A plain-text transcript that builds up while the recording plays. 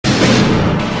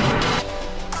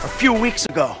few weeks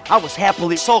ago, I was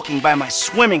happily sulking by my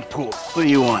swimming pool. What do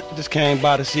you want? I just came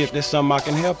by to see if there's something I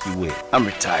can help you with. I'm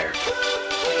retired.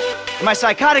 My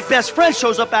psychotic best friend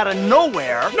shows up out of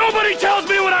nowhere. Nobody tells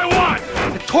me what I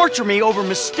want! To torture me over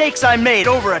mistakes I made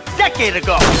over a decade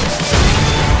ago.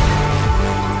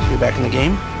 You back in the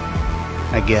game?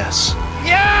 I guess.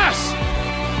 Yes!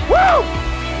 Woo!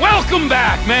 Welcome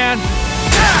back, man!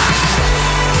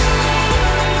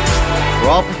 We're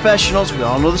all professionals, we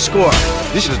all know the score.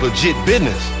 This is legit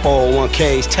business.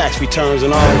 401ks, tax returns,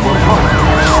 and all.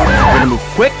 We're gonna move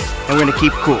quick, and we're gonna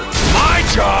keep cool. My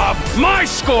job, my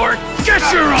score, get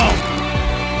your own!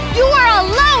 You are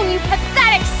alone, you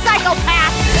pathetic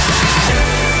psychopath!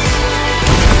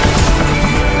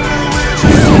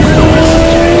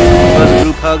 Those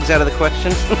group hugs out of the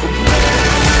question?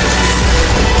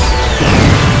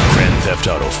 Grand Theft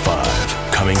Auto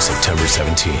 5, coming September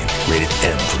 17th. Rated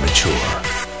M for mature.